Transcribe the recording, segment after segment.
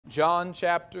John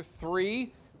chapter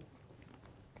 3.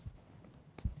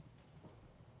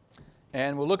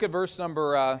 And we'll look at verse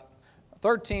number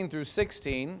 13 through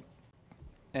 16.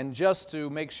 And just to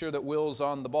make sure that Will's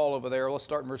on the ball over there, let's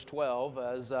start in verse 12.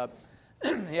 As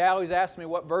he always asks me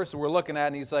what verse we're looking at,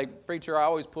 and he's like, "Preacher, I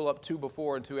always pull up 2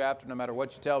 before and 2 after, no matter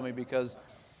what you tell me, because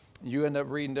you end up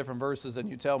reading different verses than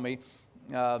you tell me."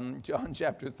 John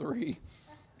chapter 3,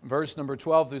 verse number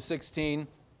 12 through 16.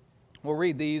 We'll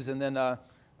read these and then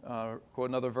quote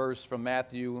another verse from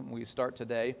Matthew when we start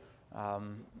today.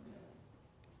 The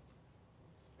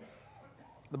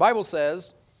Bible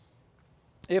says,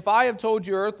 "If I have told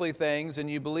you earthly things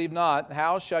and you believe not,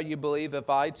 how shall you believe if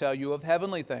I tell you of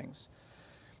heavenly things?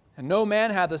 And no man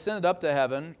hath ascended up to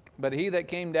heaven, but he that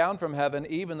came down from heaven,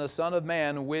 even the Son of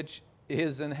Man, which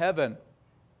is in heaven.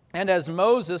 And as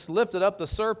Moses lifted up the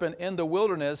serpent in the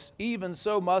wilderness, even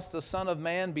so must the Son of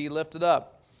Man be lifted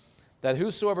up, that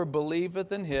whosoever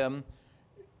believeth in him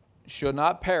should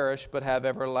not perish, but have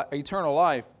eternal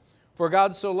life. For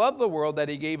God so loved the world that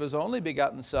he gave his only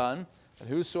begotten Son, that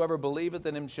whosoever believeth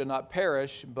in him should not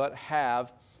perish, but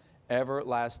have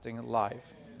everlasting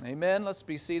life." Amen. Let's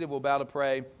be seated. We'll bow to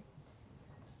pray.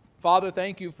 Father,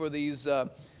 thank you for these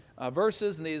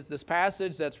verses and this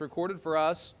passage that's recorded for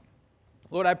us.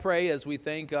 Lord, I pray as we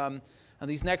think on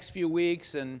these next few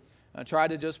weeks and try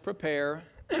to just prepare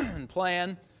and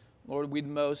plan, Lord, we'd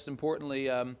most importantly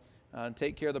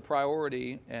take care of the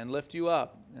priority and lift you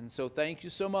up. And so thank you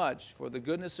so much for the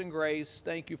goodness and grace.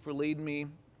 Thank you for leading me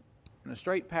in a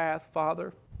straight path,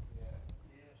 Father.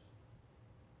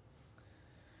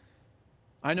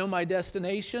 I know my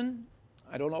destination.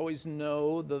 I don't always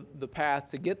know the path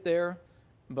to get there,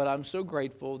 but I'm so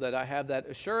grateful that I have that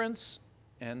assurance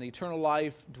and the eternal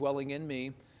life dwelling in me,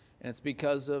 and it's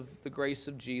because of the grace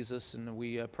of Jesus. And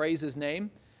we praise his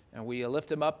name, and we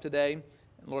lift him up today.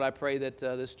 And Lord, I pray that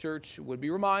this church would be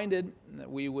reminded, that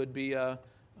we would be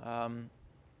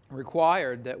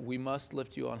required that we must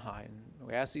lift you on high. And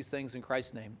we ask these things in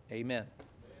Christ's name. Amen.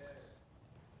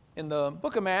 In the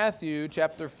book of Matthew,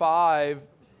 chapter 5,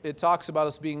 it talks about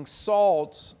us being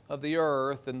salt of the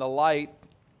earth and the light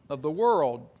of the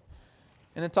world.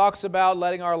 And it talks about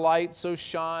letting our light so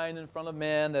shine in front of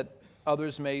men that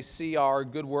others may see our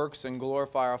good works and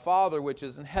glorify our Father which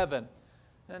is in heaven.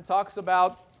 And it talks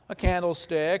about a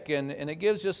candlestick, and it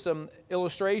gives just some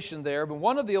illustration there. But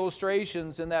one of the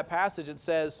illustrations in that passage, it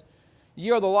says, "Ye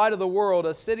are the light of the world.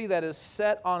 A city that is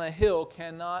set on a hill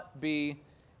cannot be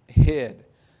hid."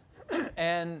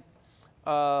 And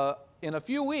in a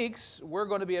few weeks, we're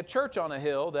going to be a church on a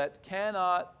hill that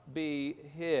cannot be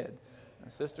hid.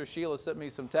 Sister Sheila sent me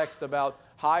some text about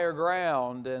higher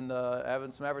ground and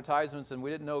having some advertisements, and we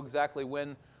didn't know exactly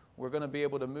when we're going to be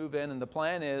able to move in. And the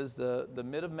plan is the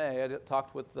mid of May. I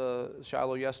talked with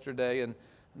Shiloh yesterday, and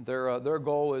their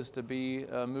goal is to be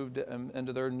moved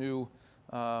into their new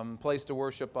place to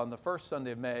worship on the first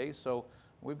Sunday of May. So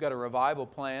we've got a revival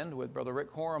planned with Brother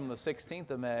Rick Horam the 16th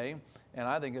of May, and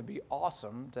I think it'd be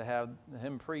awesome to have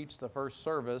him preach the first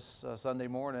service Sunday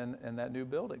morning in that new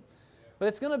building. But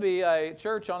it's going to be a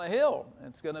church on a hill.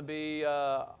 It's going to be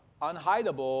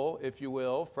unhideable, if you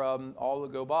will, from all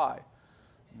that go by.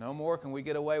 No more can we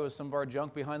get away with some of our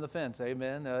junk behind the fence.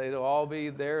 Amen. It'll all be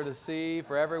there to see,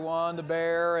 for everyone to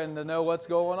bear and to know what's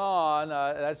going on.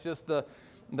 That's just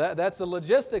that's the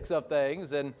logistics of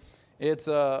things, and it's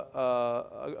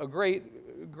a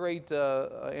great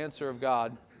answer of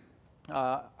God.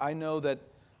 I know that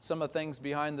some of the things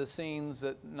behind the scenes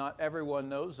that not everyone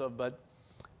knows of, but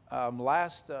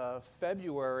last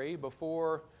February,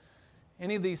 before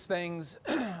any of these things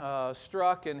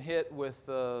struck and hit with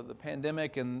the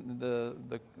pandemic and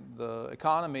the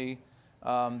economy,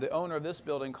 the owner of this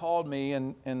building called me,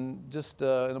 and just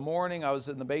in the morning I was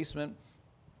in the basement,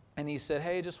 and he said,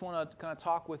 "Hey, just want to kind of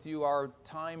talk with you our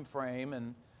time frame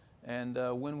and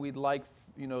when we'd like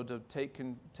to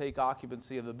take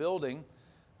occupancy of the building."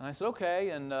 And I said, "Okay."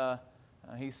 And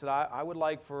he said, I would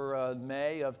like for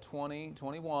May of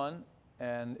 2021,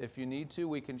 and if you need to,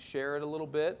 we can share it a little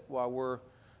bit while we're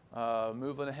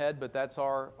moving ahead, but that's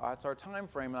our time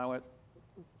frame." And I went,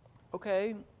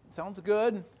 "Okay, sounds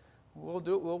good. We'll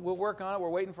do it. We'll work on it. We're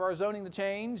waiting for our zoning to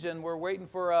change, and we're waiting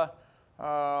for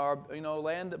our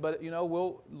land, but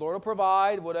Lord will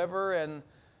provide whatever." And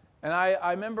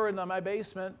I remember in my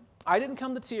basement, I didn't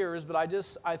come to tears, but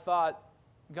I thought,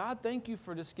 God, thank you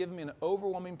for just giving me an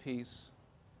overwhelming peace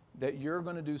that you're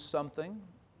going to do something,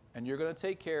 and you're going to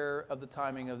take care of the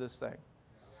timing of this thing.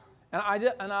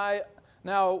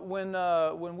 Now,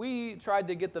 when we tried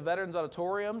to get the Veterans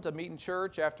Auditorium to meet in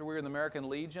church after we were in the American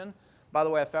Legion, By the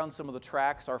way, I found some of the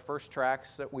tracts, our first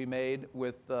tracts that we made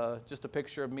with just a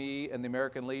picture of me and the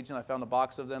American Legion. I found a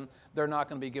box of them. They're not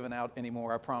going to be given out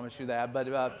anymore, I promise you that.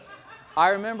 But I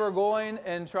remember going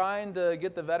and trying to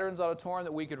get the Veterans Auditorium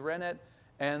that we could rent it,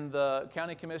 and the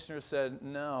county commissioner said,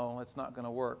 no, it's not going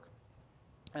to work.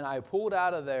 And I pulled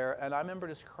out of there, and I remember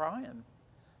just crying,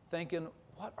 thinking,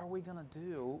 what are we going to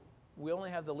do? We only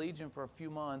have the Legion for a few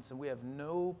months, and we have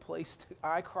no place to...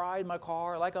 I cried in my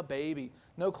car like a baby.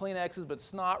 No Kleenexes, but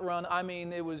snot run. I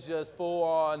mean, it was just full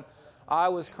on. I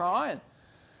was crying.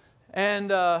 And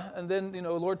then,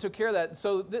 the Lord took care of that.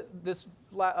 So this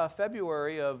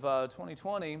February of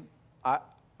 2020, I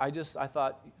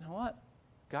thought, you know what?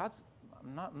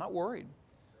 I'm not worried.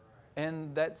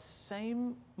 And that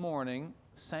same morning,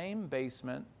 same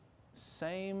basement,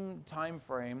 same time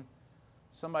frame,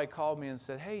 somebody called me and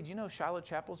said, hey, do you know Shiloh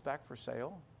Chapel's back for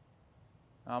sale?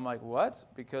 I'm like, what?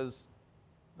 Because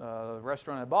the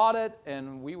restaurant had bought it,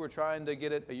 and we were trying to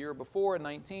get it a year before in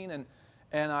 19,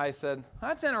 and I said,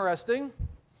 that's interesting.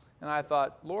 And I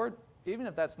thought, Lord, even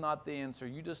if that's not the answer,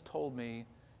 you just told me,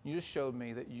 you just showed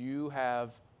me that you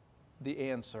have the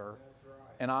answer,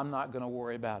 and I'm not going to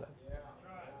worry about it.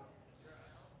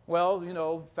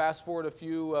 Well, fast forward a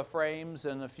few frames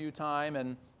and a few time,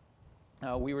 and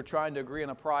we were trying to agree on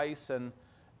a price, and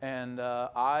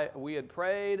we had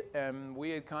prayed, and we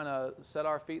had kind of set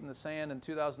our feet in the sand in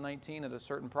 2019 at a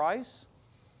certain price.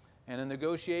 And in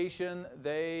negotiation,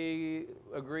 they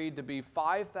agreed to be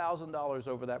 $5,000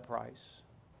 over that price.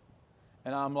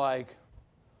 And I'm like,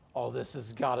 oh, this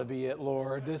has got to be it,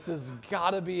 Lord. This has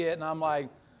got to be it. And I'm like,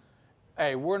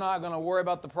 hey, we're not going to worry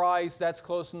about the price. That's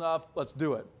close enough. Let's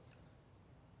do it.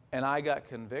 And I got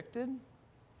convicted,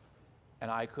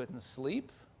 and I couldn't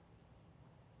sleep.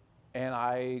 And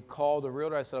I called the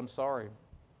realtor. I said, I'm sorry.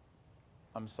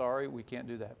 We can't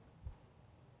do that.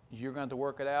 You're going to have to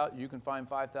work it out. You can find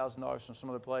 $5,000 from some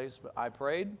other place. But I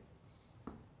prayed,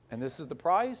 and this is the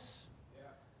price.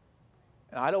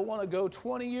 And I don't want to go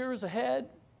 20 years ahead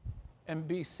and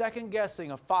be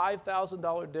second-guessing a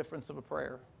 $5,000 difference of a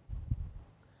prayer.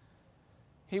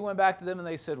 He went back to them, and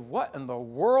they said, what in the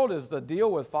world is the deal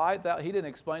with $5,000? He didn't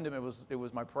explain to them it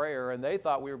was my prayer, and they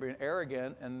thought we were being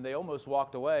arrogant, and they almost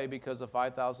walked away because of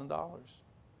 $5,000.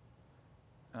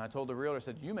 And I told the realtor, I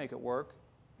said, you make it work.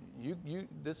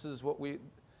 This is what we...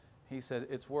 He said,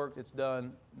 it's worked, it's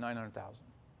done, $900,000.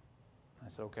 I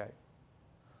said, okay.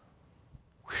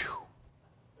 Whew.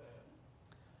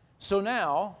 So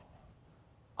now,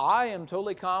 I am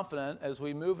totally confident as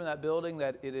we move in that building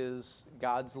that it is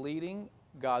God's leading,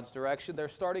 God's direction. They're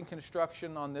starting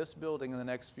construction on this building in the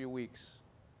next few weeks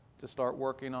to start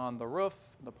working on the roof,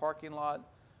 the parking lot,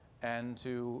 and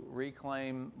to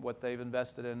reclaim what they've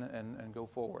invested in and go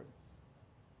forward.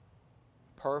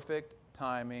 Perfect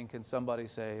timing. Can somebody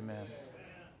say amen?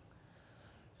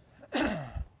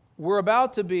 We're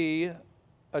about to be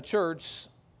a church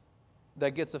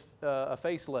that gets a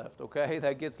facelift, okay?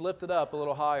 That gets lifted up a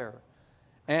little higher.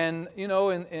 And,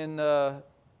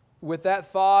 with that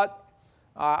thought,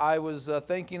 I was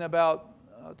thinking about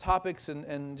topics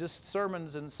and just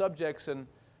sermons and subjects, and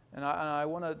I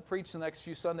want to preach the next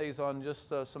few Sundays on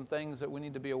just some things that we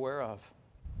need to be aware of.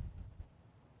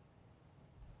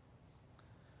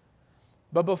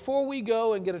 But before we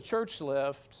go and get a church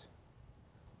lift,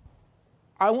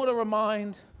 I want to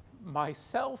remind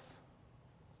myself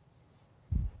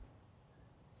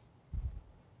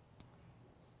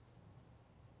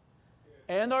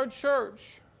and our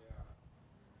church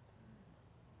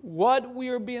what we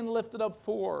are being lifted up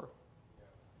for.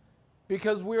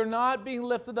 Because we are not being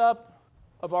lifted up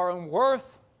of our own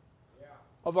worth,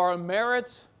 of our own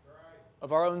merit,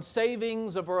 of our own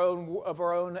savings, of our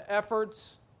own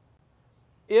efforts.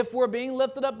 If we're being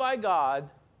lifted up by God,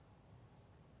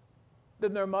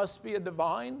 then there must be a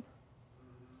divine,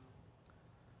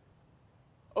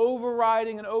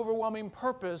 overriding and overwhelming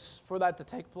purpose for that to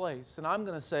take place. And I'm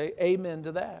going to say amen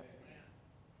to that.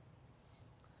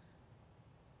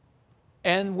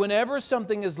 And whenever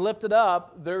something is lifted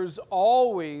up, there's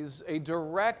always a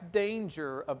direct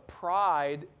danger of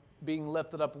pride being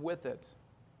lifted up with it.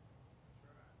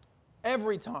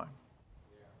 Every time.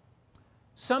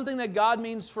 Something that God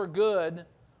means for good,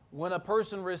 when a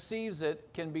person receives it,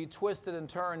 can be twisted and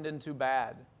turned into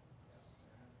bad.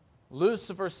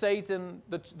 Lucifer, Satan,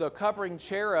 the covering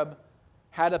cherub,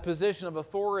 had a position of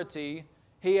authority.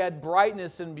 He had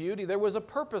brightness and beauty. There was a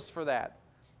purpose for that.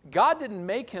 God didn't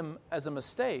make him as a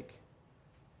mistake.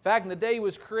 In fact, in the day he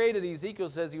was created, Ezekiel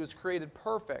says he was created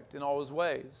perfect in all his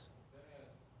ways,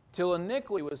 till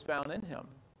iniquity was found in him.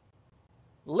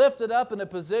 Lifted up in a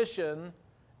position,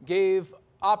 gave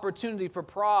opportunity for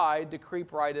pride to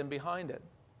creep right in behind it.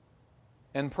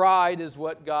 And pride is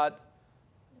what got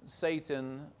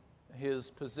Satan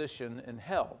his position in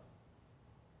hell.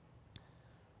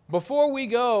 Before we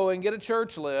go and get a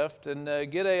church lift and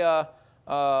get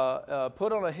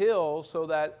put on a hill so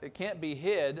that it can't be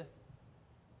hid,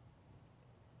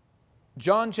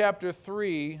 John chapter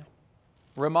 3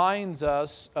 reminds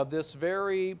us of this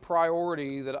very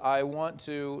priority that I want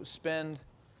to spend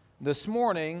this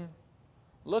morning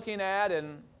looking at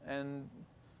and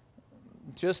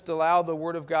just allow the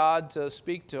Word of God to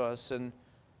speak to us. And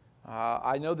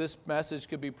I know this message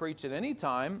could be preached at any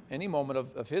time, any moment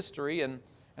of history, and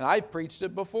I've preached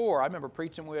it before. I remember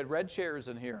preaching, we had red chairs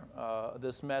in here,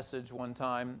 this message one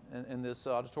time in this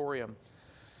auditorium.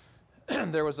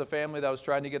 There was a family that was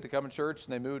trying to get to come to church,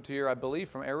 and they moved here, I believe,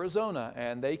 from Arizona,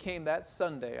 and they came that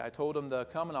Sunday. I told them to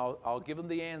come, and I'll give them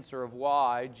the answer of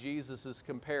why Jesus is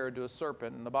compared to a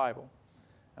serpent in the Bible.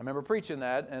 I remember preaching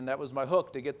that, and that was my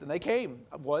hook to get them. They came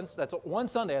once. That's one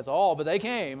Sunday. That's all, but they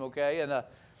came, okay? And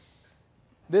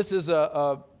this is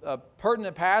a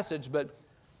pertinent passage, but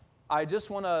I just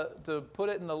want to put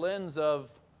it in the lens of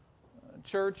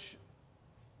church.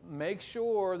 Make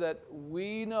sure that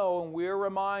we know and we're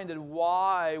reminded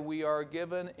why we are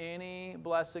given any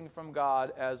blessing from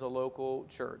God as a local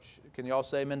church. Can you all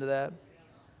say amen to that?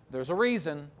 There's a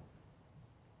reason.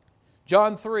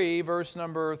 John 3, verse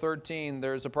number 13,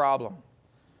 there's a problem.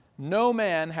 No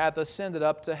man hath ascended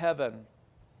up to heaven.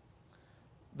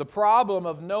 The problem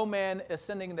of no man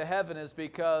ascending to heaven is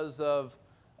because of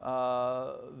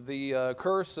the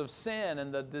curse of sin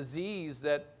and the disease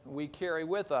that we carry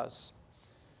with us.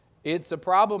 It's a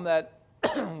problem that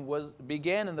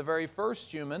began in the very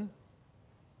first human,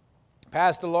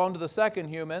 passed along to the second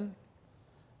human,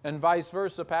 and vice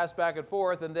versa, passed back and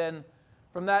forth, and then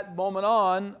from that moment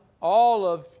on, all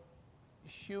of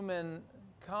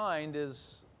humankind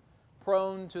is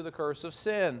prone to the curse of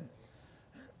sin.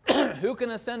 Who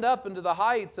can ascend up into the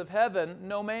heights of heaven?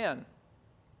 No man.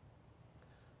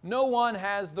 No one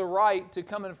has the right to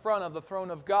come in front of the throne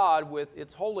of God with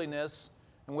its holiness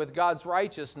and with God's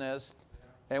righteousness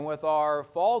and with our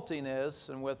faultiness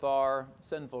and with our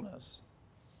sinfulness.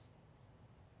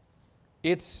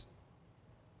 It's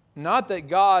not that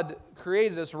God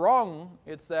created us wrong,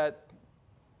 it's that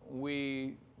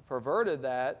we perverted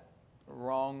that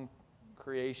wrong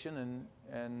creation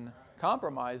and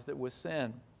compromised it with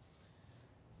sin.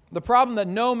 The problem that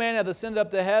no man hath ascended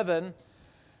up to heaven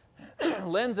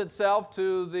lends itself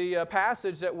to the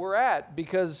passage that we're at,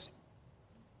 because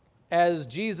as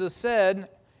Jesus said,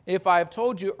 if I have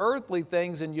told you earthly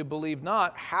things and you believe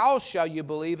not, how shall you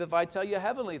believe if I tell you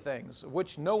heavenly things,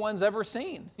 which no one's ever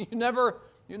seen? You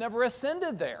never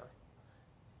ascended there.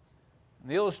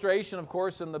 And the illustration, of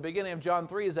course, in the beginning of John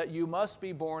 3 is that you must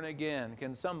be born again.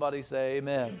 Can somebody say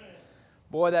amen? Amen.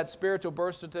 Boy, that spiritual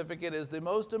birth certificate is the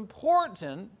most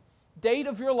important date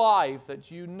of your life, that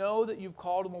you know that you've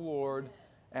called on the Lord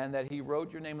and that He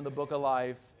wrote your name in the book of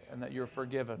life and that you're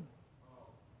forgiven.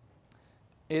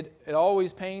 It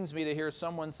always pains me to hear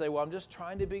someone say, well, I'm just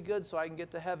trying to be good so I can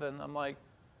get to heaven. I'm like,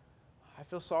 I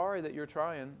feel sorry that you're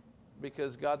trying,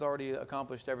 because God's already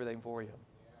accomplished everything for you.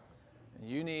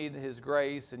 You need His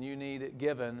grace and you need it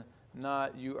given,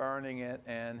 not you earning it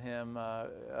and Him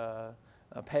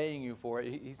paying you for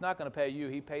it. He's not going to pay you.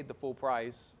 He paid the full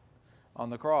price on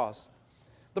the cross.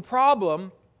 The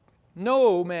problem,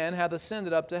 no man hath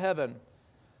ascended up to heaven.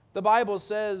 The Bible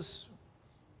says,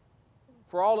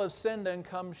 for all have sinned and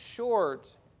come short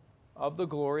of the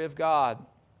glory of God.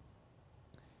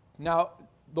 Now,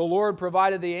 the Lord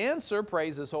provided the answer,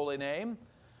 praise His holy name,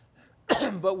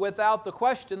 but without the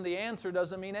question, the answer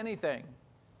doesn't mean anything.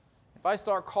 If I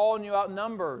start calling you out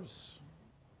numbers,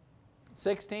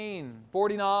 16,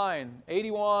 49,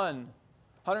 81,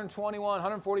 121,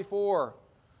 144,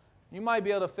 you might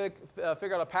be able to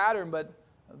figure out a pattern, but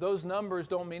those numbers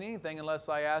don't mean anything unless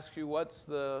I ask you what's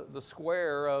the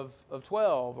square of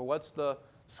 12, or what's the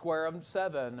square of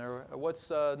 7, or what's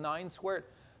 9 squared.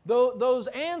 Those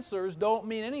answers don't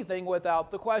mean anything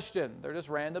without the question. They're just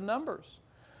random numbers.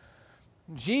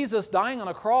 Jesus dying on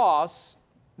a cross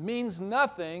means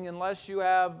nothing unless you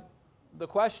have the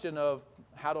question of,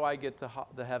 how do I get to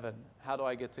heaven? How do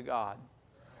I get to God?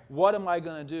 What am I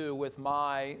going to do with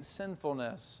my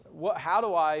sinfulness? How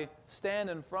do I stand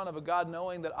in front of a God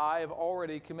knowing that I have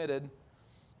already committed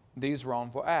these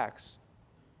wrongful acts?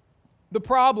 The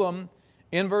problem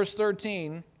in verse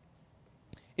 13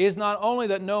 is not only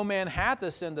that no man hath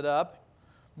ascended up,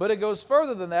 but it goes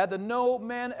further than that no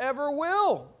man ever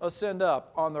will ascend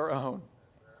up on their own.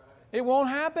 It won't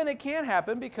happen. It can't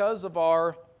happen because of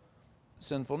our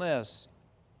sinfulness.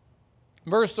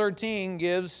 Verse 13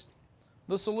 gives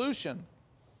the solution.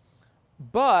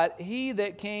 But he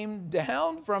that came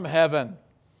down from heaven,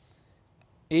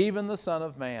 even the Son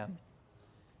of Man.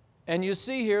 And you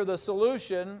see here the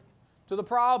solution to the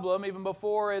problem even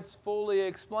before it's fully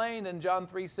explained in John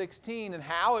 3:16 and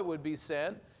how it would be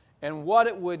sent and what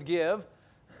it would give,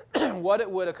 what it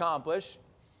would accomplish.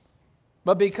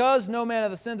 But because no man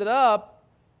hath ascended up,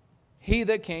 he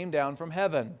that came down from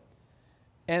heaven.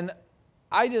 And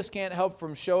I just can't help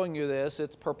from showing you this.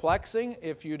 It's perplexing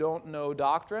if you don't know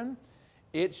doctrine.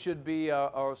 It should be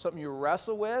something you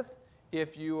wrestle with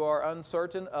if you are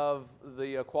uncertain of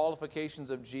the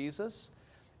qualifications of Jesus.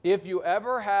 If you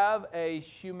ever have a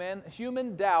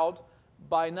human doubt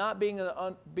by not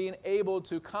being able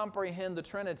to comprehend the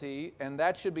Trinity, and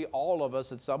that should be all of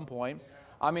us at some point.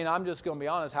 I mean, I'm just going to be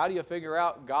honest. How do you figure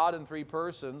out God in three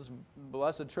persons,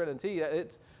 blessed Trinity?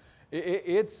 It's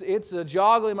a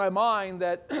joggling my mind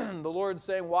that the Lord's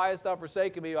saying, "Why hast thou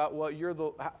forsaken me?"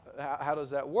 Well, how does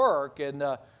that work? And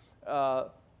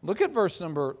look at verse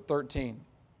number 13.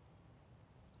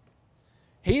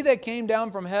 He that came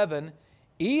down from heaven,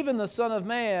 even the Son of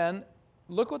Man,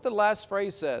 look what the last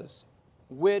phrase says,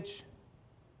 which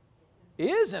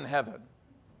is in heaven.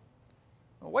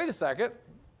 Well, wait a second.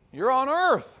 You're on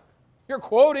earth. You're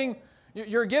quoting,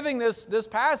 you're giving this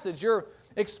passage. You're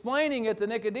explaining it to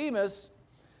Nicodemus.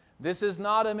 This is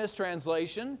not a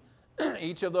mistranslation.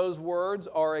 Each of those words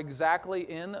are exactly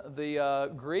in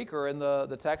the Greek or in the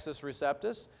Textus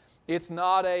Receptus. It's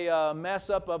not a mess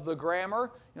up of the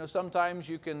grammar. You know, sometimes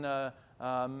you can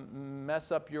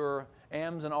mess up your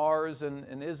ams and r's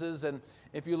and is's. And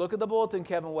if you look at the bulletin,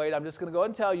 Kevin Wade, I'm just going to go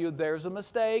and tell you there's a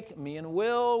mistake. Me and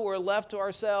Will were left to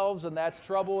ourselves, and that's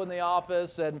trouble in the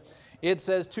office. And it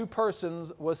says 2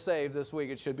 persons was saved this week.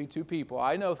 It should be 2 people.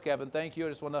 I know, Kevin. Thank you. I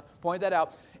just want to point that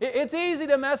out. It's easy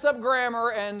to mess up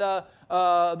grammar and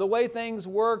the way things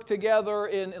work together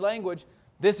in language.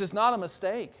 This is not a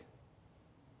mistake.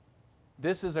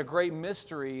 This is a great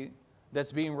mystery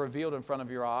that's being revealed in front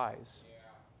of your eyes.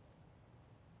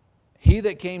 He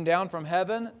that came down from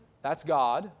heaven, that's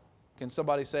God. Can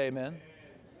somebody say amen?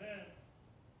 Amen.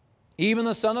 Even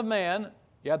the Son of Man,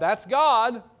 yeah, that's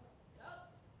God.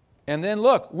 And then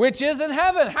look, which is in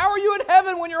heaven. How are you in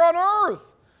heaven when you're on earth?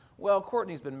 Well,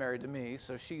 Courtney's been married to me,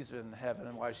 so she's in heaven.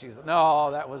 And why she's...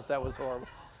 No, that was horrible.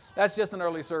 That's just an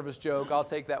early service joke. I'll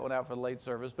take that one out for the late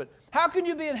service. But how can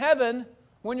you be in heaven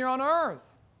when you're on earth?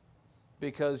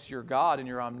 Because you're God and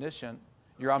you're omniscient,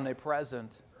 you're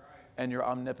omnipresent, and you're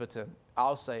omnipotent.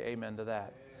 I'll say amen to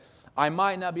that. I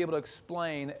might not be able to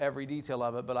explain every detail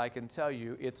of it, but I can tell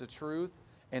you it's a truth,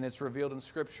 and it's revealed in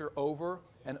Scripture over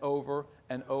and over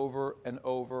and over and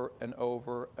over and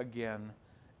over again.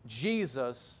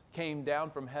 Jesus came down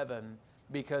from heaven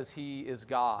because He is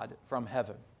God from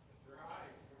heaven.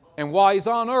 And while He's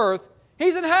on earth,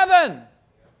 He's in heaven.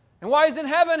 And while He's in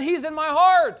heaven, He's in my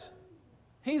heart.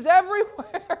 He's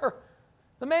everywhere.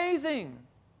 Amazing.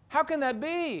 How can that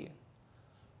be?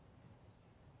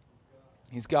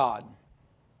 He's God.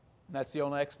 That's the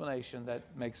only explanation that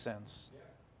makes sense.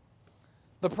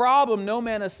 The problem, no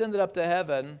man ascended up to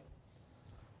heaven.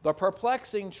 The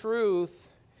perplexing truth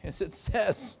is it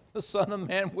says, the Son of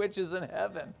Man which is in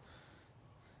heaven.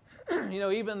 You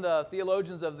know, even the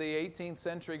theologians of the 18th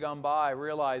century gone by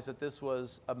realized that this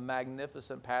was a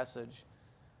magnificent passage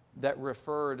that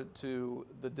referred to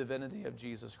the divinity of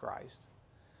Jesus Christ.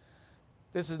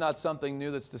 This is not something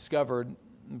new that's discovered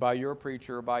by your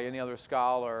preacher or by any other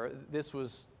scholar. This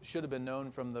should have been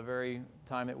known from the very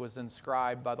time it was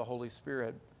inscribed by the Holy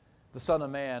Spirit. The Son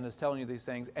of Man is telling you these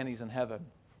things, and He's in heaven.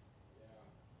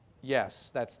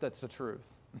 Yes, that's the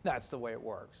truth. That's the way it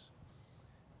works.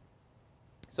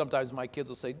 Sometimes my kids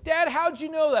will say, "Dad, how'd you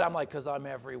know that?" I'm like, "Because I'm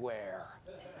everywhere.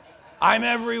 I'm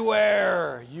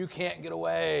everywhere. You can't get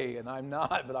away." And I'm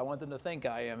not, but I want them to think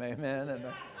I am. Amen. And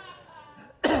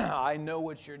I know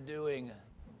what you're doing.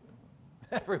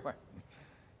 Everywhere.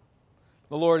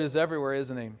 The Lord is everywhere,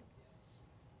 isn't He?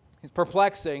 He's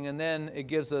perplexing, and then it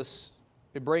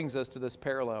brings us to this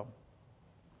parallel.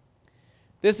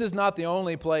 This is not the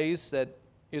only place that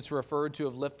it's referred to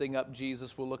of lifting up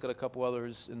Jesus. We'll look at a couple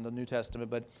others in the New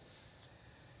Testament, but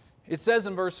it says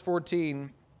in verse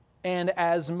 14, "And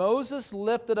as Moses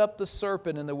lifted up the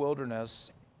serpent in the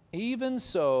wilderness, even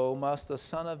so must the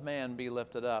Son of Man be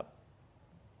lifted up."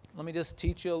 Let me just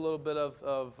teach you a little bit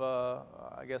of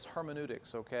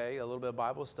hermeneutics, okay? A little bit of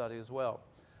Bible study as well.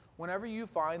 Whenever you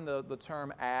find the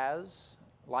term as,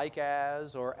 like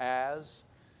as, or as,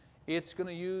 it's going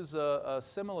to use a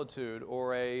similitude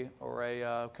or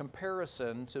a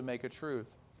comparison to make a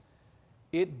truth.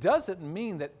 It doesn't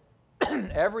mean that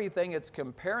everything it's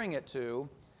comparing it to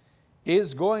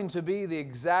is going to be the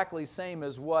exactly same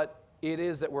as what it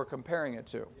is that we're comparing it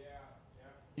to.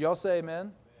 Y'all say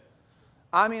amen?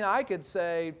 I mean, I could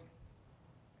say,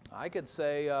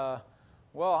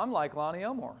 well, I'm like Lonnie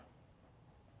Elmore.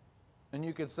 And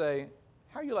you could say,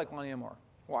 how are you like Lonnie Elmore?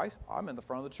 Well, I'm in the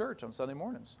front of the church on Sunday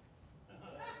mornings.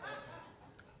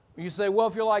 You say, well,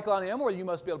 if you're like Lonnie Elmore, you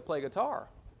must be able to play guitar.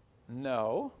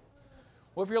 No.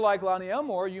 Well, if you're like Lonnie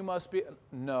Elmore, you must be...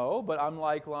 No, but I'm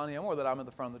like Lonnie Elmore that I'm at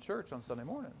the front of the church on Sunday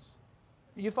mornings.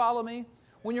 You follow me?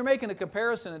 When you're making a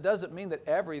comparison, it doesn't mean that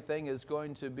everything is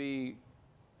going to be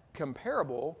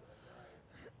comparable.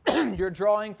 You're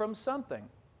drawing from something.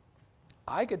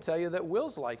 I could tell you that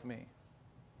Will's like me.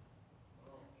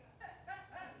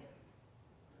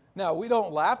 Now, we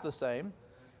don't laugh the same.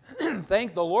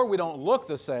 Thank the Lord we don't look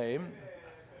the same.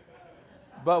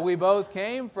 But we both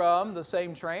came from the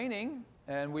same training,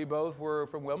 and we both were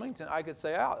from Wilmington. I could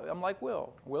say, oh, I'm like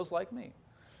Will. Will's like me.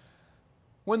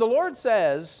 When the Lord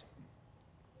says,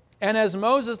 and as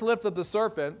Moses lifted up the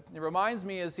serpent, it reminds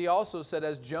me, as he also said,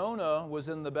 as Jonah was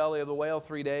in the belly of the whale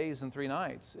 3 days and 3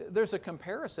 nights. There's a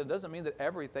comparison. It doesn't mean that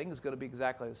everything is going to be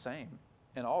exactly the same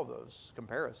in all of those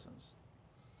comparisons.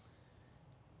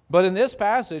 But in this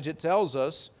passage, it tells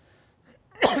us,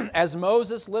 as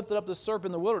Moses lifted up the serpent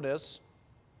in the wilderness,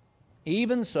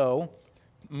 even so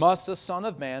must the Son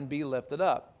of Man be lifted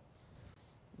up.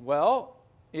 Well,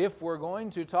 if we're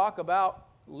going to talk about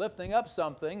lifting up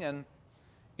something, and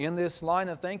in this line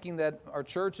of thinking that our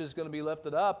church is going to be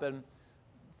lifted up, and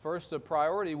first a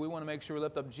priority, we want to make sure we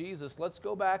lift up Jesus, let's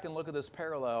go back and look at this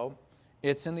parallel.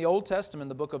 It's in the Old Testament,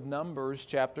 the book of Numbers,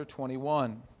 chapter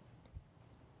 21.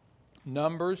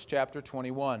 Numbers chapter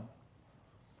 21.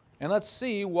 And let's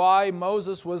see why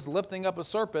Moses was lifting up a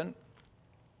serpent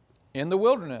in the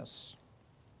wilderness.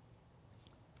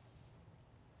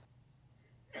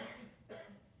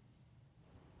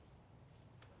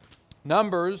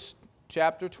 Numbers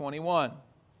chapter 21.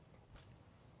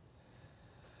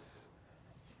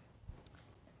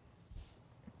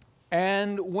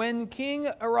 And when King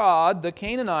Arad the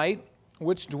Canaanite,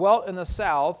 which dwelt in the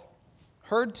south,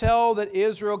 heard tell that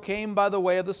Israel came by the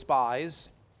way of the spies,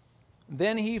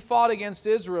 then he fought against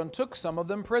Israel and took some of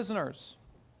them prisoners.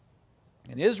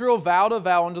 And Israel vowed a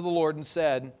vow unto the Lord and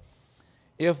said,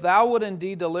 if thou would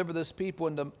indeed deliver this people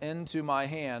into my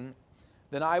hand,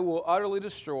 then I will utterly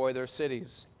destroy their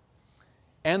cities.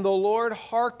 And the Lord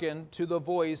hearkened to the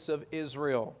voice of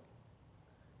Israel.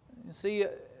 You see,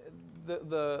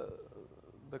 the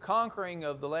conquering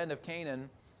of the land of Canaan,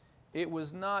 it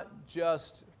was not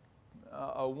just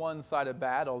a one-sided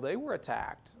battle. They were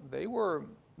attacked.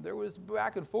 There was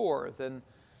back and forth, and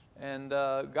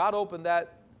God opened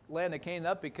that land of Canaan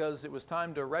up because it was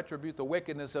time to retribute the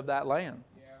wickedness of that land.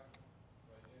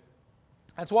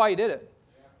 That's why he did it.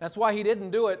 That's why he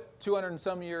didn't do it 200 and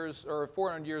some years or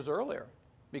 400 years earlier,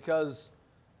 because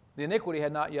the iniquity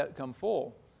had not yet come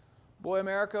full. Boy,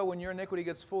 America, when your iniquity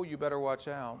gets full, you better watch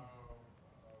out.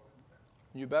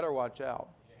 You better watch out.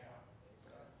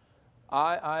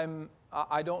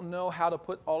 I don't know how to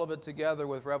put all of it together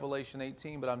with Revelation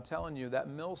 18, but I'm telling you, that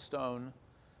millstone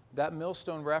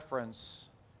reference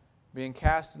being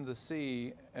cast into the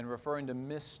sea and referring to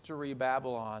Mystery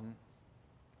Babylon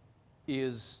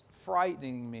is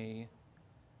frightening me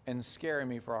and scaring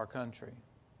me for our country.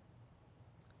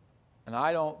 And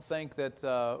I don't think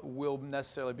that we'll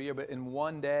necessarily be here, but in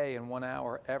one day, in 1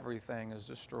 hour, everything is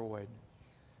destroyed.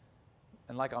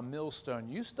 And like a millstone,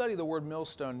 you study the word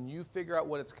millstone and you figure out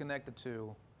what it's connected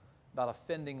to about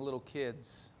offending little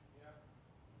kids.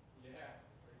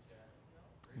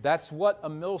 That's what a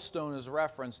millstone is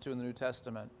referenced to in the New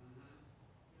Testament.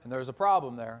 And there's a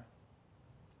problem there.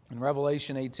 And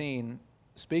Revelation 18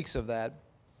 speaks of that.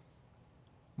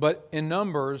 But in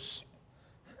Numbers,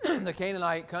 the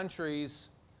Canaanite countries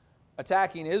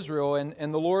attacking Israel,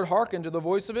 and the Lord hearkened to the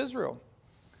voice of Israel.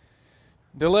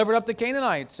 Delivered up the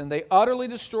Canaanites, and they utterly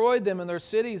destroyed them in their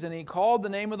cities, and he called the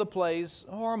name of the place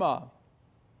Hormah.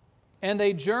 And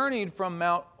they journeyed from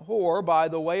Mount Hor by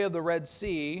the way of the Red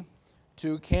Sea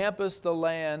to compass the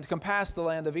land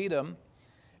of Edom,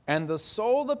 and the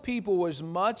soul of the people was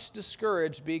much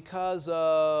discouraged because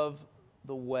of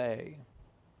the way.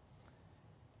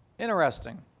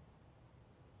 Interesting.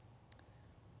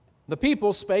 The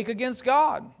people spake against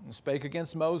God and spake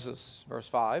against Moses. Verse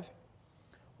 5.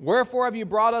 Wherefore have you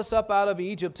brought us up out of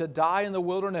Egypt to die in the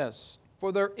wilderness?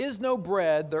 For there is no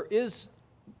bread,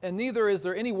 and neither is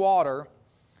there any water,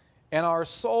 and our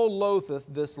soul loatheth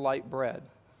this light bread.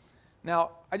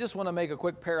 Now, I just want to make a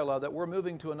quick parallel that we're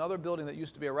moving to another building that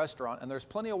used to be a restaurant, and there's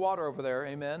plenty of water over there,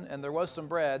 amen, and there was some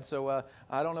bread, so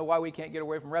I don't know why we can't get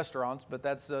away from restaurants, but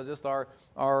that's just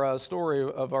our story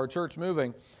of our church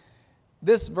moving.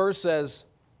 This verse says,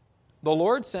 the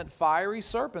Lord sent fiery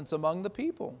serpents among the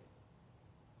people,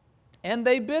 and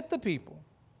they bit the people.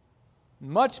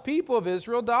 Much people of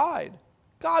Israel died.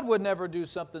 God would never do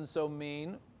something so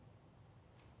mean.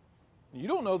 You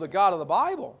don't know the God of the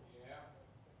Bible.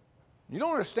 You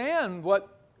don't understand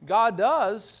what God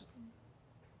does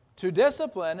to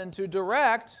discipline and to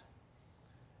direct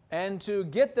and to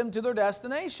get them to their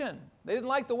destination. They didn't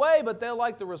like the way, but they'll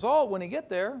like the result when they get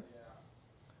there.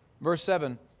 Verse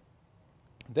 7,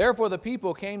 therefore the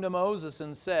people came to Moses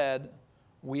and said,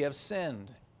 we have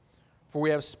sinned, for we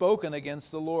have spoken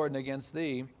against the Lord and against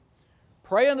thee.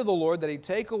 Pray unto the Lord that he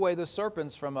take away the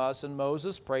serpents from us. And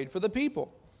Moses prayed for the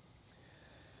people.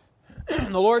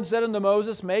 The Lord said unto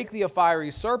Moses, make thee a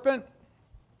fiery serpent,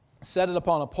 set it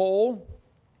upon a pole,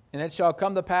 and it shall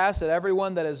come to pass that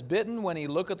everyone that is bitten, when he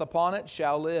looketh upon it,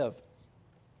 shall live.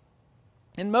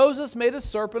 And Moses made a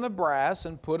serpent of brass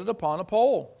and put it upon a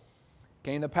pole. It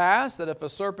came to pass that if a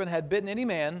serpent had bitten any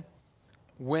man,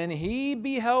 when he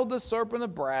beheld the serpent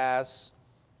of brass,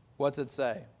 what's it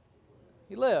say?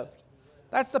 He lived.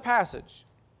 That's the passage.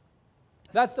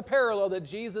 That's the parallel that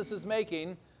Jesus is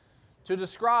making to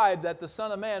describe that the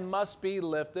Son of Man must be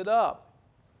lifted up.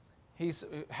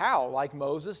 How? Like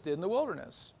Moses did in the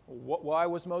wilderness. Why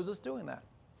was Moses doing that?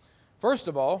 First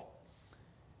of all,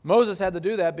 Moses had to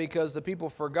do that because the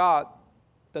people forgot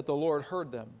that the Lord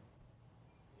heard them.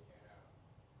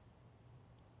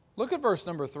 Look at verse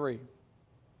number 3.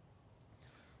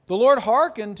 The Lord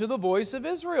hearkened to the voice of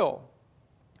Israel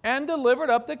and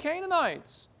delivered up the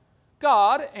Canaanites.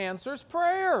 God answers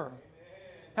prayer. Amen.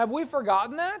 Have we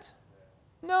forgotten that?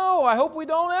 No, I hope we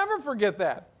don't ever forget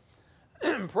that.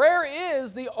 Prayer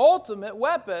is the ultimate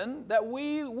weapon that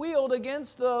we wield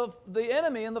against the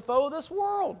enemy and the foe of this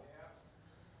world.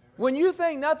 When you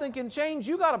think nothing can change,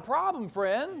 you got a problem,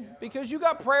 friend, because you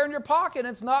got prayer in your pocket.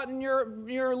 It's not in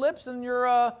your lips and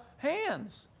your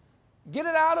hands. Get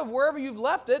it out of wherever you've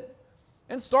left it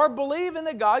and start believing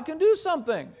that God can do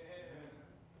something.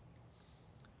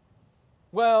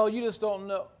 Well, you just don't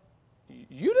know.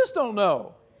 You just don't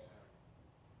know.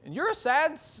 And you're a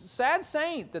sad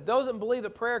saint that doesn't believe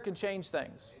that prayer can change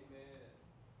things.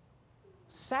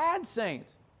 Sad saint.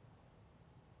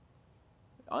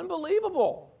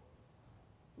 Unbelievable.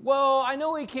 Well, I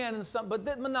know he can in some,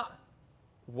 but not.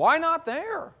 Why not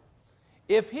there?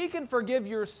 If he can forgive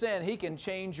your sin, he can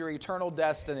change your eternal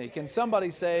destiny. Can somebody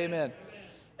say amen?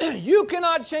 You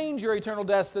cannot change your eternal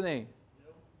destiny.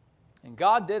 And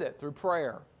God did it through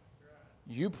prayer.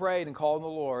 You prayed and called on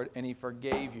the Lord, and he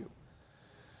forgave you.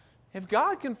 If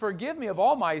God can forgive me of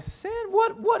all my sin,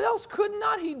 what else could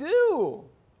not he do?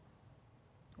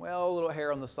 Well, a little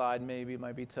hair on the side maybe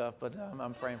might be tough, but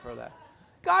I'm praying for that.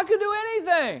 God can do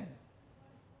anything.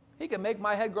 He can make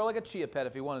my head grow like a chia pet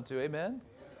if he wanted to, amen?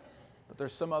 But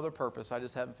there's some other purpose. I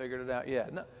just haven't figured it out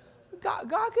yet. No, God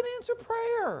can answer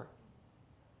prayer.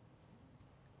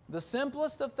 The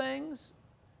simplest of things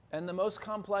and the most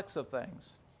complex of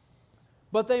things.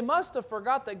 But they must have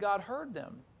forgot that God heard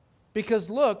them. Because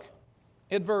look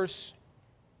at verse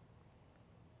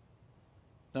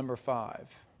number 5.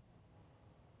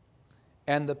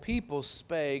 And the people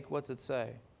spake, what's it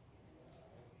say?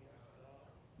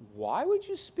 Why would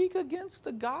you speak against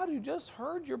the God who just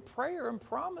heard your prayer and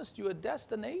promised you a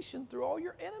destination through all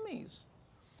your enemies?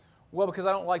 Well, because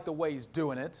I don't like the way he's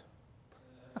doing it.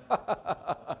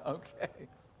 Okay.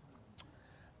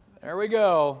 There we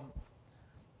go.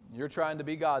 You're trying to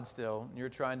be God still. You're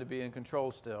trying to be in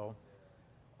control still.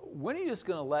 When are you just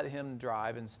going to let him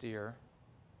drive and steer?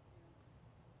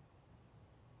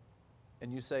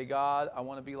 And you say, God, I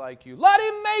want to be like you. Let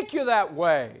him make you that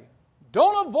way.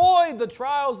 Don't avoid the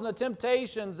trials and the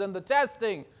temptations and the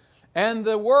testing and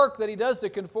the work that he does to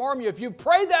conform you. If you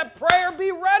prayed that prayer,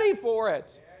 be ready for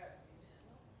it.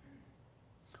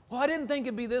 Well, I didn't think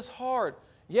it'd be this hard.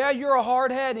 Yeah, you're a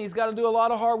hard head and he's got to do a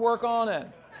lot of hard work on it.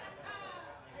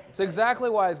 It's exactly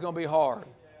why it's going to be hard.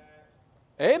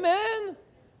 Amen.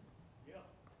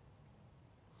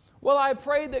 Well, I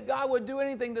prayed that God would do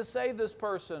anything to save this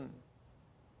person.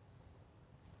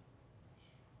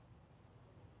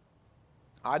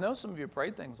 I know some of you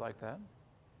prayed things like that.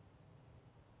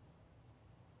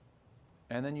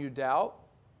 And then you doubt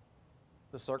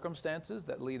the circumstances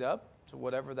that lead up to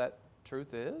whatever that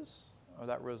truth is or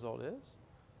that result is.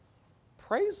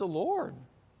 Praise the Lord.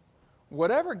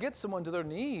 Whatever gets someone to their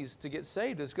knees to get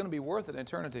saved is going to be worth it in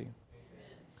eternity.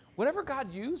 Amen. Whatever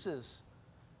God uses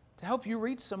to help you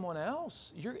reach someone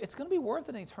else. It's going to be worth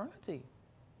an eternity.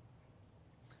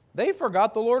 They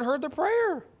forgot the Lord heard their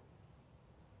prayer.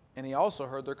 And He also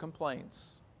heard their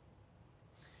complaints.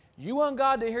 You want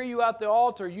God to hear you at the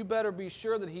altar, you better be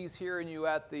sure that He's hearing you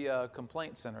at the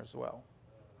complaint center as well,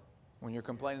 when you're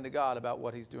complaining to God about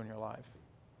what He's doing in your life.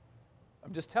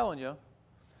 I'm just telling you.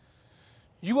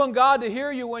 You want God to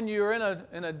hear you when you're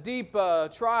in a deep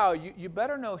trial, you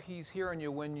better know He's hearing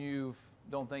you when you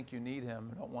don't think you need Him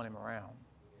and don't want Him around.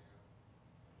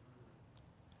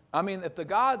 I mean, if the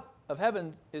God of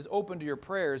heaven is open to your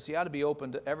prayers, He ought to be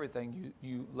open to everything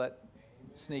you let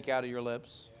sneak out of your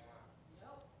lips.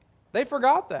 They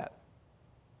forgot that.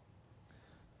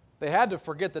 They had to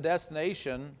forget the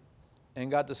destination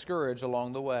and got discouraged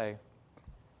along the way.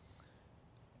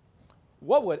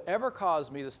 What would ever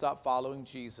cause me to stop following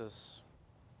Jesus?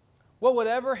 What would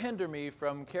ever hinder me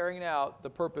from carrying out the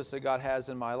purpose that God has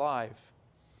in my life?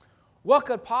 What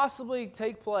could possibly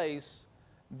take place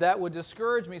that would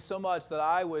discourage me so much that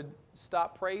I would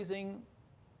stop praising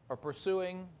or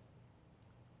pursuing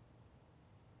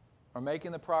or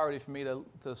making the priority for me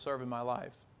to serve in my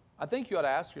life? I think you ought to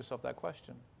ask yourself that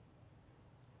question.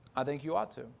 I think you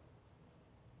ought to.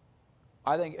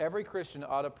 I think every Christian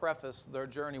ought to preface their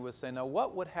journey with saying, now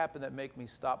what would happen that make me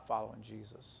stop following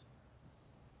Jesus?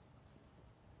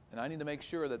 And I need to make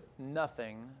sure that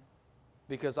nothing,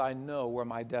 because I know where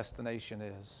my destination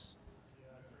is.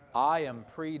 I am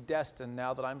predestined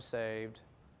now that I'm saved.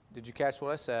 Did you catch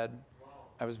what I said?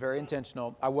 I was very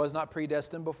intentional. I was not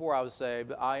predestined before I was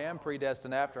saved. I am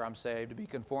predestined after I'm saved to be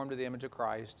conformed to the image of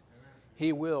Christ.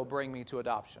 He will bring me to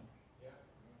adoption.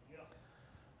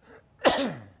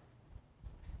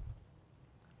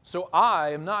 So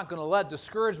I am not going to let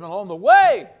discouragement along the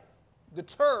way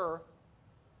deter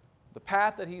the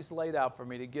path that He's laid out for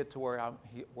me to get to where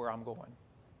I'm going.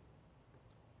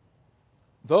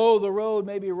 Though the road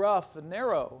may be rough and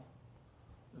narrow,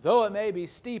 though it may be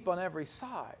steep on every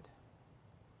side,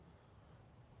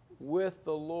 with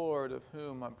the Lord of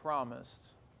whom I'm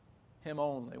promised, Him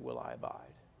only will I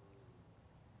abide.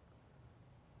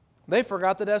 They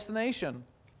forgot the destination.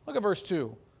 Look at verse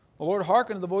 2. The Lord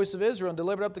hearkened to the voice of Israel and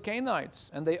delivered up the Canaanites,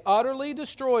 and they utterly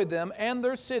destroyed them and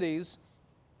their cities.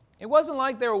 It wasn't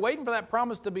like they were waiting for that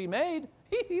promise to be made.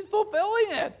 He's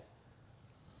fulfilling it.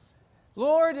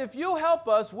 Lord, if you'll help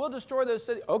us, we'll destroy those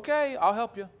cities. Okay, I'll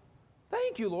help you.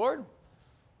 Thank you, Lord.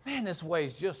 Man, this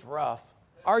way's just rough.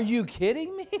 Are you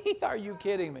kidding me? Are you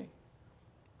kidding me?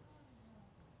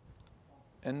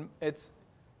 And it's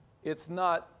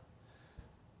not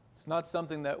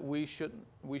something that we should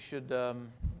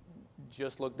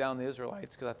just look down the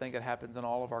Israelites, because I think it happens in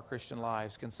all of our Christian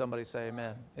lives. Can somebody say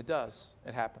amen? It does.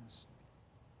 It happens.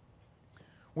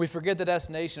 We forget the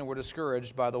destination and we're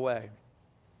discouraged by the way.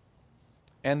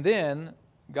 And then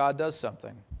God does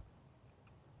something.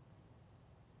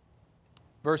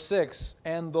 Verse 6,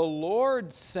 and the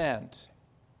Lord sent.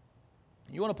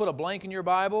 You want to put a blank in your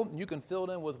Bible? You can fill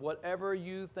it in with whatever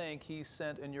you think He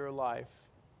sent in your life.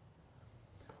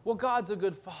 Well, God's a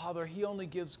good Father. He only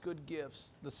gives good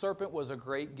gifts. The serpent was a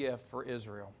great gift for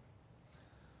Israel.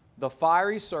 The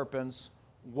fiery serpents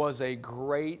was a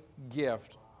great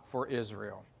gift for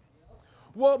Israel.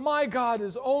 Well, my God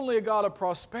is only a God of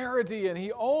prosperity, and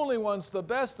He only wants the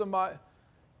best of my...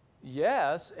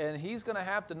 Yes, and He's going to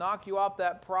have to knock you off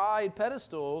that pride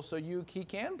pedestal so He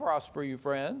can prosper you,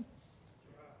 friend.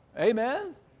 Amen?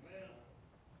 Amen.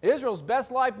 Israel's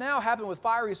best life now happened with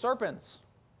fiery serpents.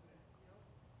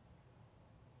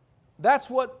 That's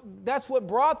what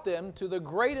brought them to the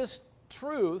greatest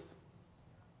truth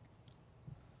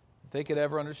they could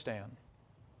ever understand.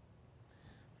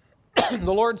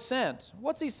 The Lord sent.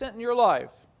 What's He sent in your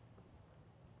life?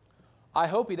 I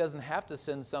hope He doesn't have to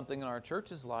send something in our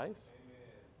church's life.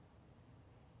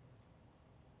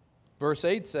 Verse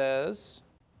 7 says,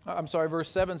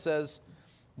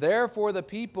 therefore the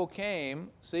people came.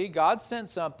 See, God sent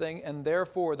something, and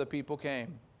therefore the people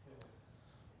came.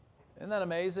 Isn't that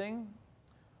amazing?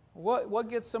 What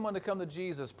gets someone to come to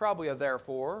Jesus? Probably a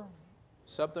therefore.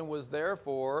 Something was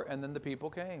therefore, and then the people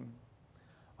came.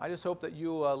 I just hope that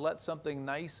you let something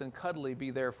nice and cuddly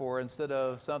be therefore instead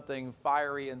of something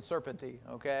fiery and serpenty,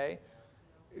 okay?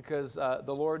 Because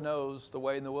the Lord knows the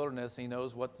way in the wilderness. He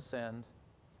knows what to send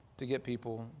to get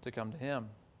people to come to Him.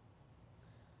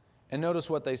 And notice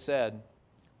what they said.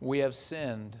 We have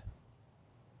sinned,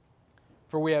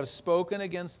 for we have spoken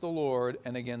against the Lord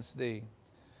and against Thee.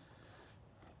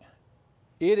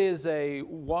 It is a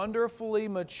wonderfully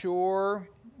mature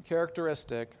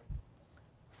characteristic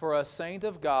for a saint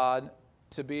of God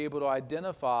to be able to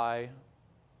identify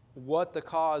what the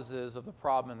cause is of the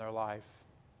problem in their life.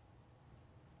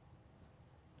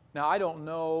 Now, I don't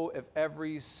know if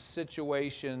every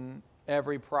situation,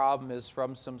 every problem is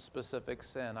from some specific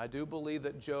sin. I do believe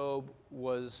that Job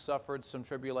suffered some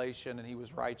tribulation and he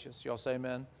was righteous. Y'all say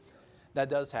amen? That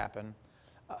does happen.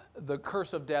 The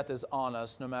curse of death is on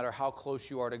us no matter how close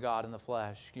you are to God in the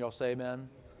flesh. Y'all say amen?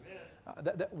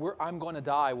 I'm going to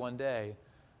die one day.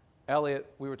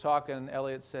 Elliot, we were talking, and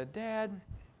Elliot said, Dad,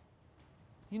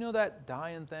 you know that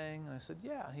dying thing? And I said,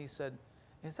 yeah. And he said,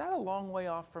 is that a long way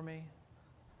off for me?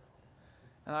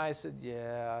 And I said,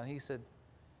 yeah. And he said,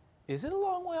 is it a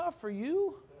long way off for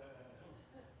you?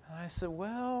 And I said,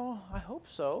 well, I hope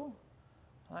so.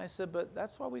 And I said, but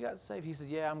that's why we got saved. He said,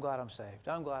 yeah, I'm glad I'm saved.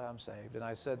 I'm glad I'm saved. And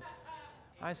I said,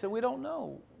 we don't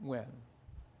know when.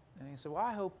 And he said, well,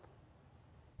 I hope.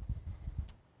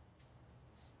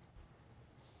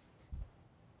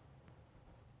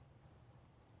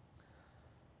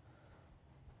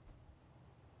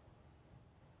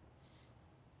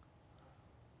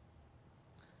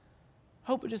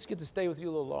 Hope I just get to stay with you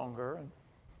a little longer. And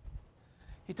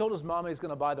he told his mama he's going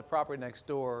to buy the property next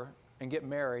door and get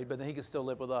married, but then he can still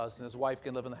live with us, and his wife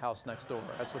can live in the house next door.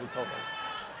 That's what he told us.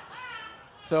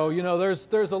 So, you know, there's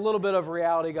a little bit of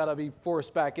reality got to be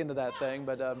forced back into that thing,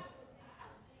 but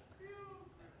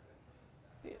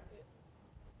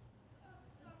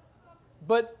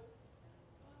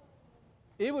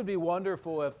it would be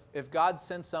wonderful if God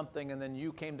sent something and then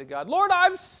you came to God, Lord,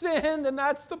 I've sinned, and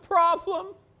that's the problem.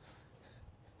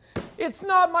 It's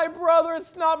not my brother,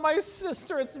 it's not my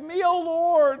sister, it's me, oh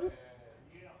Lord.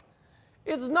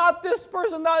 It's not this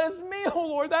person, it's me, oh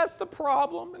Lord, that's the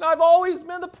problem. And I've always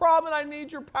been the problem, and I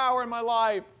need your power in my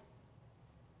life.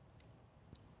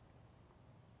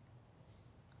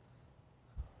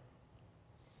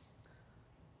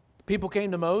 People came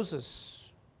to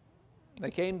Moses. They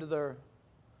came to their...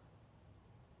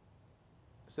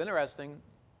 It's interesting.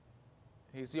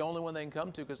 He's the only one they can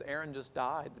come to because Aaron just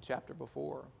died the chapter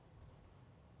before.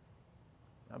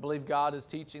 I believe God is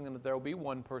teaching them that there will be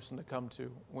one person to come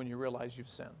to when you realize you've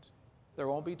sinned. There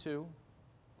won't be two.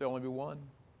 There will only be one.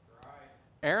 Right.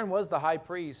 Aaron was the high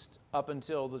priest up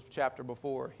until the chapter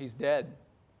before. He's dead.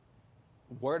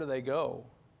 Where do they go?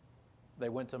 They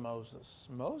went to Moses.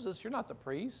 Moses, you're not the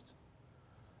priest.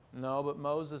 No, but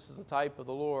Moses is the type of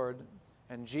the Lord,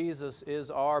 and Jesus is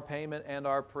our payment and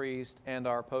our priest and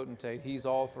our potentate. He's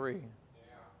all three.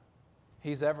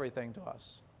 He's everything to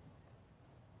us.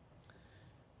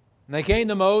 And they came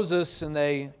to Moses,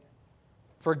 and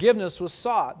forgiveness was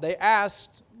sought. They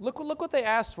asked, look what they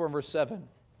asked for in verse 7.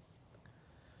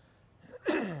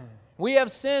 We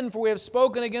have sinned, for we have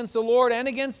spoken against the Lord and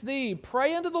against thee.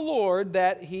 Pray unto the Lord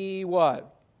that he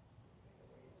what?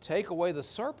 Take away the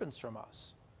serpents from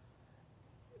us.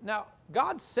 Now,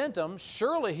 God sent them.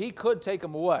 Surely he could take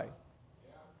them away.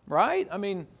 Right? I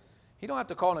mean, he don't have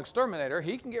to call an exterminator.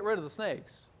 He can get rid of the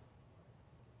snakes.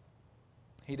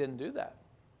 He didn't do that.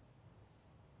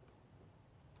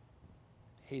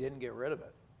 He didn't get rid of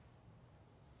it.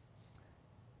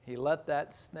 He let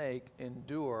that snake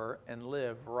endure and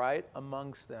live right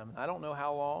amongst them. I don't know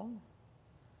how long,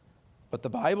 but the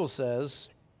Bible says,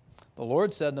 the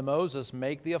Lord said to Moses,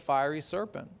 make thee a fiery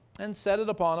serpent and set it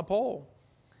upon a pole.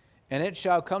 And it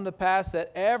shall come to pass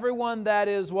that everyone that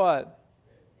is what?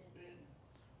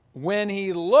 When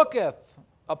he looketh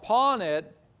upon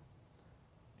it,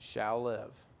 shall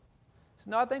live.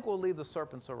 So now I think we'll leave the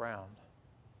serpents around.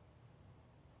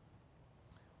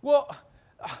 Well,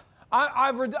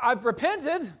 I've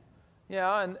repented.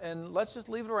 Yeah, and let's just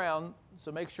leave it around.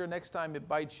 So make sure next time it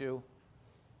bites you,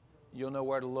 you'll know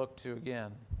where to look to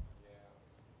again.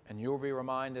 And you'll be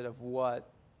reminded of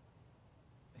what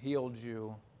healed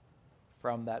you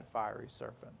from that fiery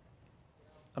serpent.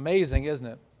 Amazing, isn't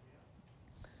it?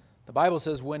 The Bible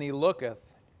says, when he looketh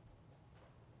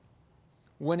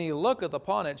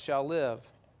upon it shall live.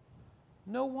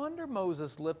 No wonder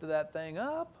Moses lifted that thing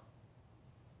up.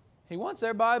 He wants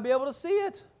everybody to be able to see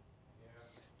it.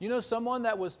 You know, someone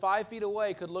that was 5 feet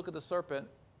away could look at the serpent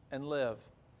and live.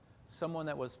 Someone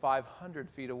that was 500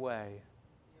 feet away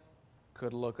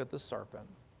could look at the serpent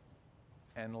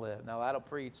and live. Now, that'll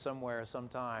preach somewhere,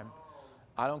 sometime.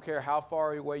 I don't care how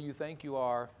far away you think you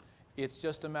are. It's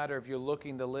just a matter of you're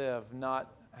looking to live,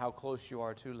 not how close you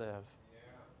are to live.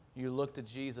 You look to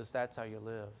Jesus, that's how you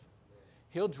live.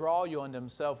 He'll draw you unto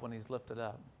himself when he's lifted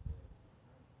up.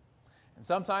 And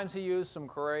sometimes he used some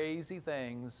crazy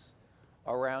things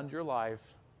around your life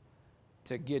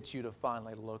to get you to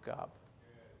finally look up.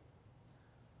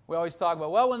 We always talk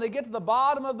about, well, when they get to the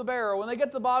bottom of the barrel, when they get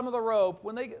to the bottom of the rope,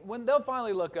 when they'll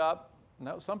finally look up.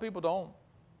 No, some people don't.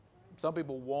 Some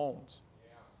people won't.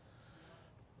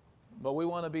 But we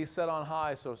want to be set on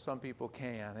high so some people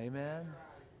can. Amen?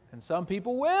 And some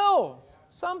people will.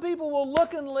 Some people will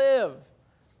look and live.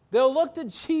 They'll look to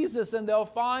Jesus and they'll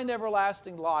find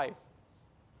everlasting life.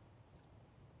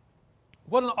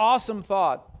 What an awesome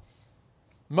thought.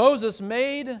 Moses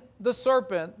made the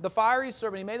serpent, the fiery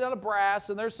serpent. He made it out of brass,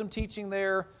 and there's some teaching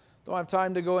there. Don't have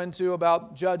time to go into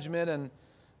about judgment. And,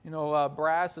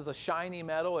 brass is a shiny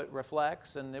metal. It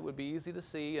reflects, and it would be easy to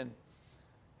see. And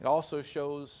it also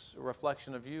shows a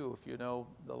reflection of you, if you know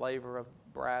the laver of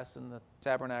brass in the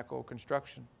tabernacle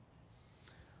construction.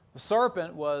 The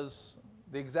serpent was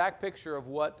the exact picture of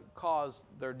what caused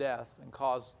their death and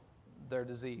caused their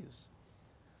disease.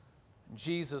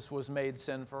 Jesus was made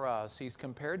sin for us. He's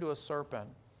compared to a serpent.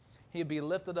 He'd be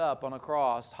lifted up on a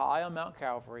cross high on Mount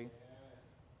Calvary,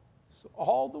 so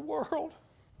all the world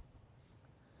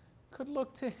could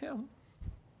look to Him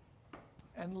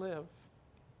and live.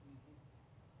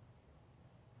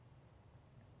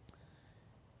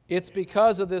 It's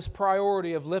because of this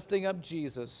priority of lifting up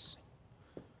Jesus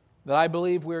that I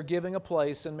believe we're giving a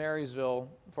place in Marysville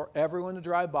for everyone to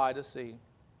drive by to see.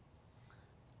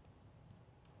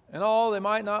 And they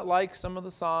might not like some of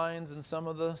the signs and some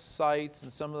of the sights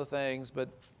and some of the things, but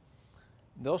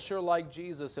they'll sure like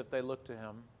Jesus if they look to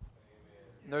Him.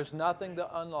 There's nothing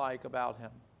to unlike about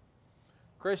Him.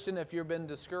 Christian, if you've been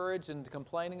discouraged and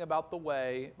complaining about the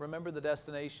way, remember the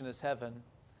destination is heaven,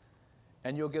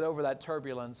 and you'll get over that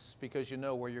turbulence because you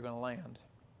know where you're going to land.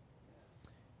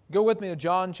 Go with me to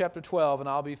John chapter 12, and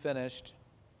I'll be finished.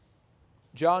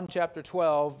 John chapter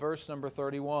 12, verse number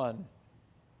 31.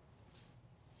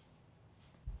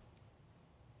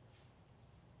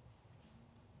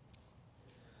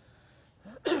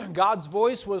 God's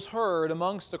voice was heard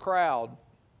amongst the crowd.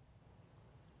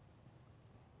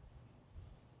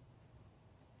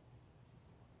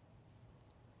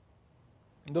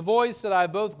 The voice said, I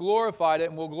both glorified it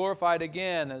and will glorify it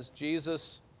again, as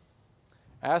Jesus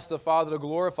asked the Father to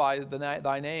glorify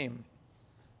thy name.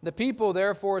 The people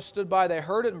therefore stood by, they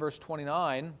heard it in verse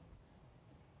 29.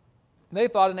 They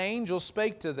thought an angel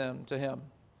spake to him.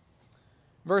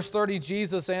 Verse 30,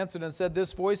 Jesus answered and said,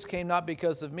 this voice came not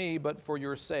because of me, but for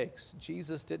your sakes.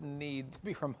 Jesus didn't need to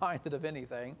be reminded of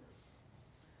anything.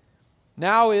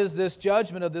 Now is this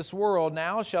judgment of this world,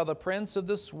 now shall the prince of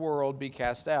this world be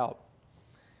cast out.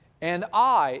 And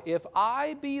if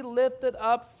I be lifted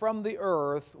up from the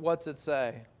earth, what's it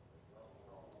say?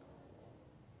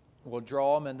 Will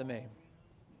draw them into me.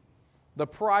 The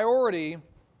priority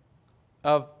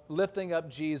of lifting up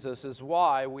Jesus is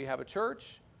why we have a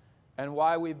church and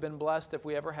why we've been blessed, if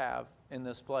we ever have, in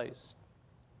this place.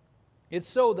 It's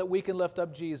so that we can lift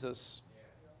up Jesus.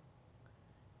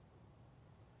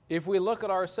 If we look at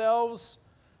ourselves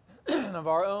and of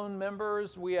our own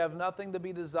members, we have nothing to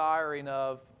be desiring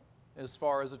of as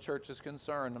far as the church is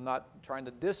concerned. I'm not trying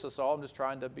to diss us all. I'm just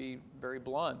trying to be very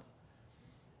blunt.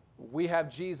 We have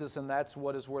Jesus, and that's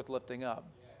what is worth lifting up.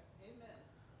 Yes. Amen.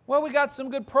 Well, we got some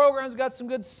good programs. We got some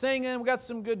good singing. We got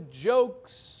some good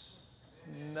jokes.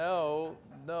 No,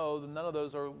 none of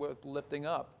those are worth lifting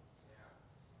up.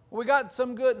 We got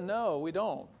some good. No, we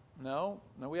don't. No,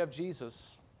 we have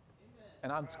Jesus.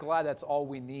 And I'm glad that's all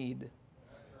we need.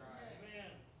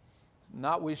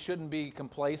 Not we shouldn't be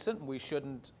complacent. We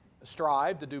shouldn't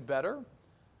strive to do better.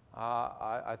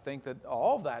 I think that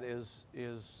all of that is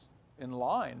in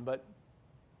line. But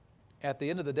at the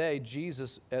end of the day,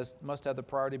 Jesus must have the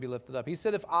priority to be lifted up. He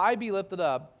said, if I be lifted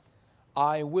up,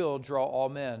 I will draw all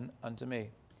men unto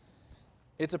me.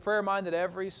 It's a prayer of mine that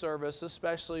every service,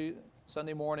 especially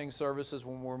Sunday morning services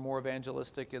when we're more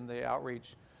evangelistic in the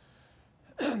outreach,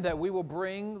 that we will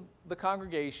bring the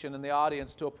congregation and the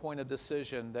audience to a point of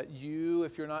decision that you,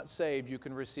 if you're not saved, you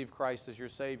can receive Christ as your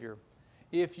Savior.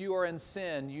 If you are in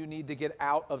sin, you need to get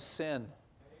out of sin.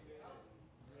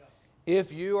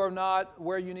 If you are not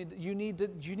where you need to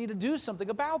do something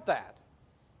about that.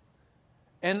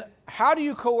 And how do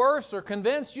you coerce or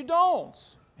convince? You don't.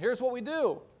 Here's what we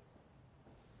do.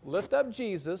 Lift up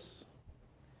Jesus.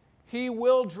 He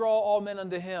will draw all men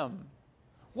unto Him.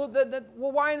 Well,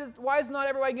 why is not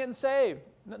everybody getting saved?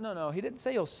 No. He didn't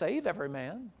say He'll save every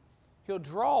man. He'll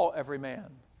draw every man.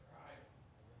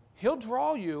 He'll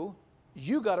draw you.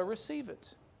 You got to receive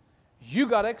it. You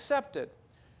got to accept it.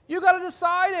 You got to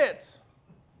decide it.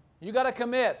 You got to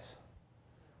commit.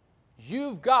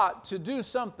 You've got to do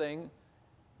something.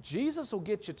 Jesus will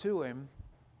get you to Him.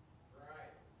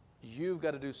 You've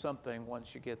got to do something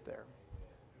once you get there.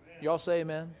 Y'all say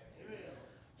amen?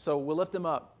 So we'll lift Him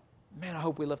up. Man, I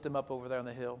hope we lift Him up over there on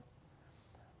the hill.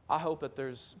 I hope that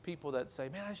there's people that say,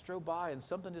 man, I just drove by and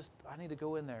something I need to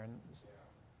go in there.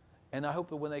 And I hope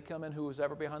that when they come in, who's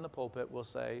ever behind the pulpit will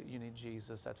say, you need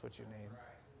Jesus, that's what you need.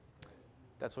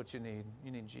 That's what you need.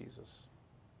 You need Jesus.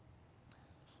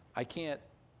 I can't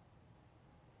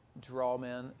draw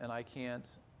men and I can't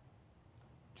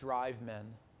drive men,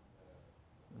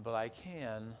 but I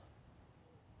can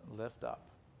lift up.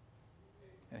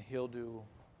 And He'll do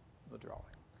the drawing.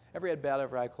 Every head bowed,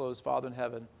 every eye closed. Father in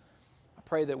heaven, I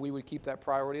pray that we would keep that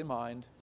priority in mind.